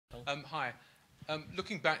Hi.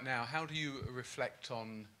 Looking back now, how do you reflect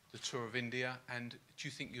on the tour of India, and do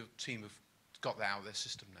you think your team have got that out of their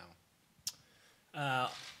system now?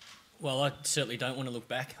 Well, I certainly don't want to look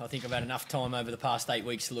back. I think I've had enough time over the past 8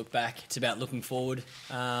 weeks to look back. It's about looking forward.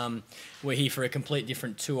 We're here for a complete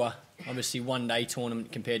different tour. Obviously, one-day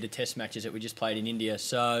tournament compared to test matches that we just played in India.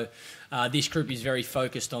 So this group is very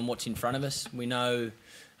focused on what's in front of us. We know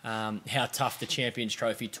how tough the Champions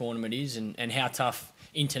Trophy tournament is and how tough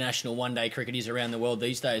international one-day cricket is around the world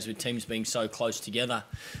these days with teams being so close together.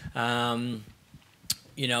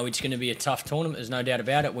 You know, it's going to be a tough tournament, there's no doubt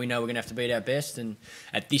about it. We know we're going to have to beat our best, and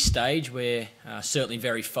at this stage we're certainly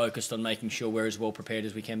very focused on making sure we're as well prepared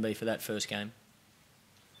as we can be for that first game.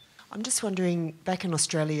 I'm just wondering, back in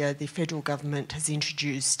Australia, the federal government has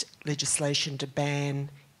introduced legislation to ban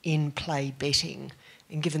in-play betting,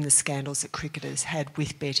 and given the scandals that cricketers had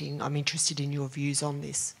with betting, I'm interested in your views on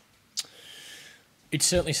this. It's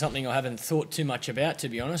certainly something I haven't thought too much about, to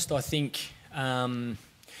be honest. I think in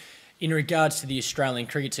regards to the Australian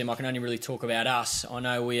cricket team, I can only really talk about us. I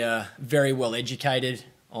know we are very well educated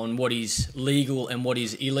on what is legal and what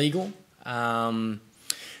is illegal.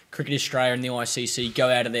 Cricket Australia and the ICC go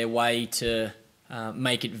out of their way to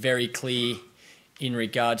make it very clear in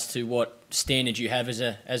regards to what standards you have as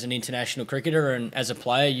an international cricketer, and as a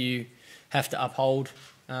player you have to uphold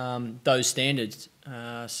those standards.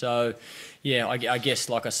 So, yeah, I guess,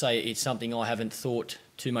 like I say, it's something I haven't thought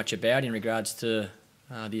too much about in regards to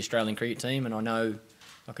the Australian cricket team, and I know,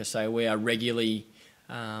 like I say, we are regularly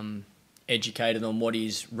educated on what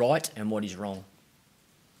is right and what is wrong.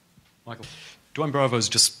 Michael, Dwayne Bravo's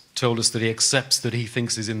just told us that he accepts that he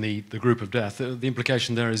thinks he's in the group of death. The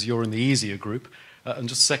implication there is you're in the easier group. And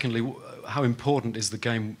just secondly, how important is the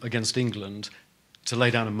game against England to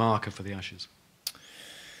lay down a marker for the Ashes?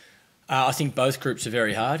 I think both groups are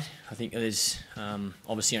very hard. I think there's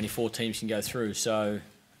obviously only 4 teams can go through, so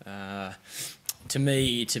to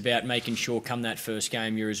me, it's about making sure come that first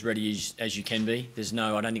game you're as ready as you can be. I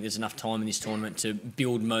don't think there's enough time in this tournament to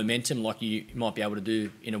build momentum like you might be able to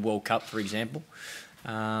do in a World Cup, for example.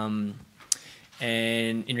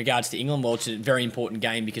 And in regards to England, well, it's a very important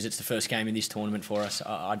game because it's the first game in this tournament for us.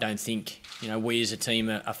 I don't think we as a team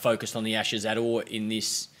are focused on the Ashes at all at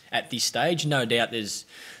this stage. No doubt there's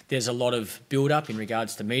a lot of build-up in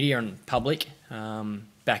regards to media and public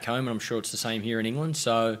back home, and I'm sure it's the same here in England.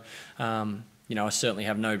 So, I certainly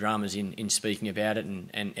have no dramas in speaking about it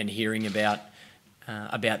and hearing about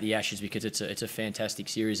the Ashes, because it's a fantastic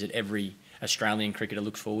series that every Australian cricketer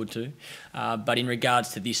looks forward to. But in regards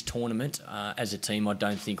to this tournament, as a team, I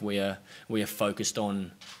don't think we are focused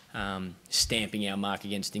on stamping our mark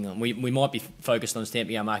against England. We might be focused on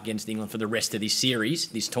stamping our mark against England for the rest of this series,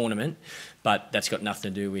 this tournament, but that's got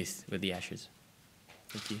nothing to do with the Ashes.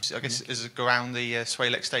 Thank you. So I guess as it go around the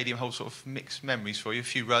Swalek Stadium, whole sort of mixed memories for you. A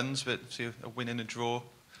few runs, but a win and a draw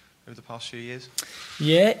over the past few years.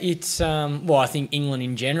 Yeah, it's I think England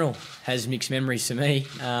in general has mixed memories for me.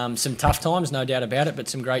 Some tough times, no doubt about it, but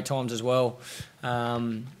some great times as well.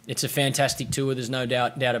 It's a fantastic tour. There's no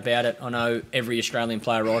doubt about it. I know every Australian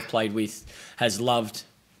player I've played with has loved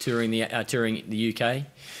touring the UK,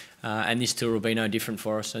 and this tour will be no different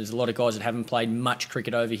for us. So there's a lot of guys that haven't played much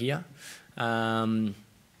cricket over here.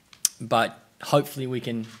 But hopefully we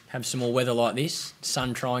can have some more weather like this,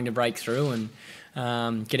 sun trying to break through,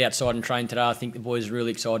 and get outside and train today. I think the boys are really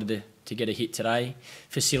excited to get a hit today.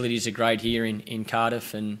 Facilities are great here in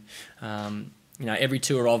Cardiff, and every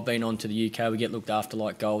tour I've been on to the UK, we get looked after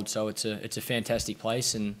like gold. So it's a fantastic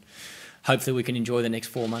place, and hopefully we can enjoy the next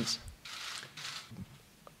 4 months.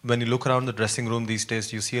 When you look around the dressing room these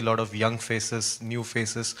days, you see a lot of young faces, new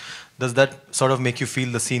faces. Does that sort of make you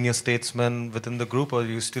feel the senior statesman within the group, or do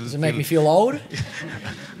you still? Does it make me feel old?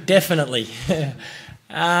 Definitely.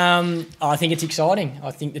 I think it's exciting. I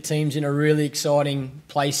think the team's in a really exciting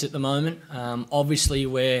place at the moment. Obviously,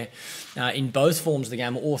 we're in both forms of the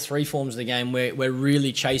game, or all 3 forms of the game, we're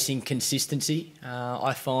really chasing consistency.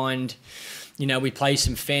 I find, we play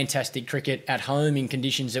some fantastic cricket at home in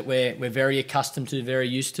conditions that we're very accustomed to, very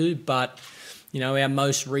used to, but our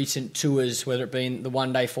most recent tours, whether it be in the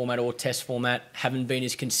one-day format or test format, haven't been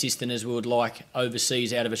as consistent as we would like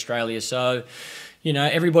overseas out of Australia. So,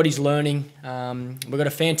 everybody's learning. We've got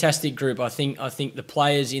a fantastic group. I think the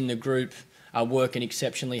players in the group are working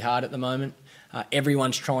exceptionally hard at the moment.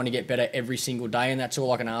 Everyone's trying to get better every single day, and that's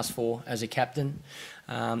all I can ask for as a captain.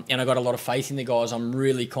 And I've got a lot of faith in the guys. I'm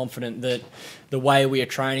really confident that the way we are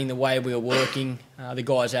training, the way we are working, the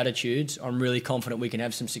guys' attitudes, I'm really confident we can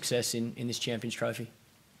have some success in this Champions Trophy.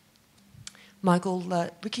 Michael,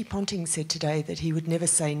 Ricky Ponting said today that he would never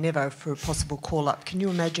say never for a possible call-up. Can you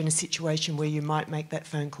imagine a situation where you might make that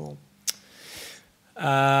phone call?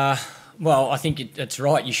 Well, I think that's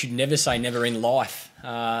right. You should never say never in life,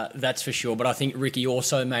 that's for sure. But I think Ricky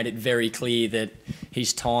also made it very clear that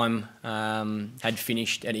his time had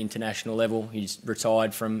finished at international level. He's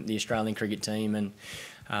retired from the Australian cricket team, and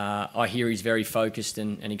I hear he's very focused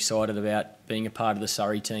and excited about being a part of the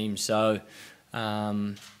Surrey team. So,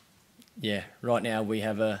 yeah, right now we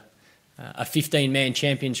have a 15-man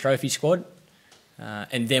Champions Trophy squad,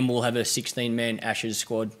 and then we'll have a 16-man Ashes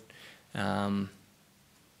squad.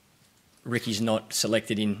 Ricky's not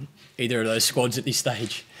selected in either of those squads at this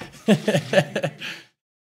stage.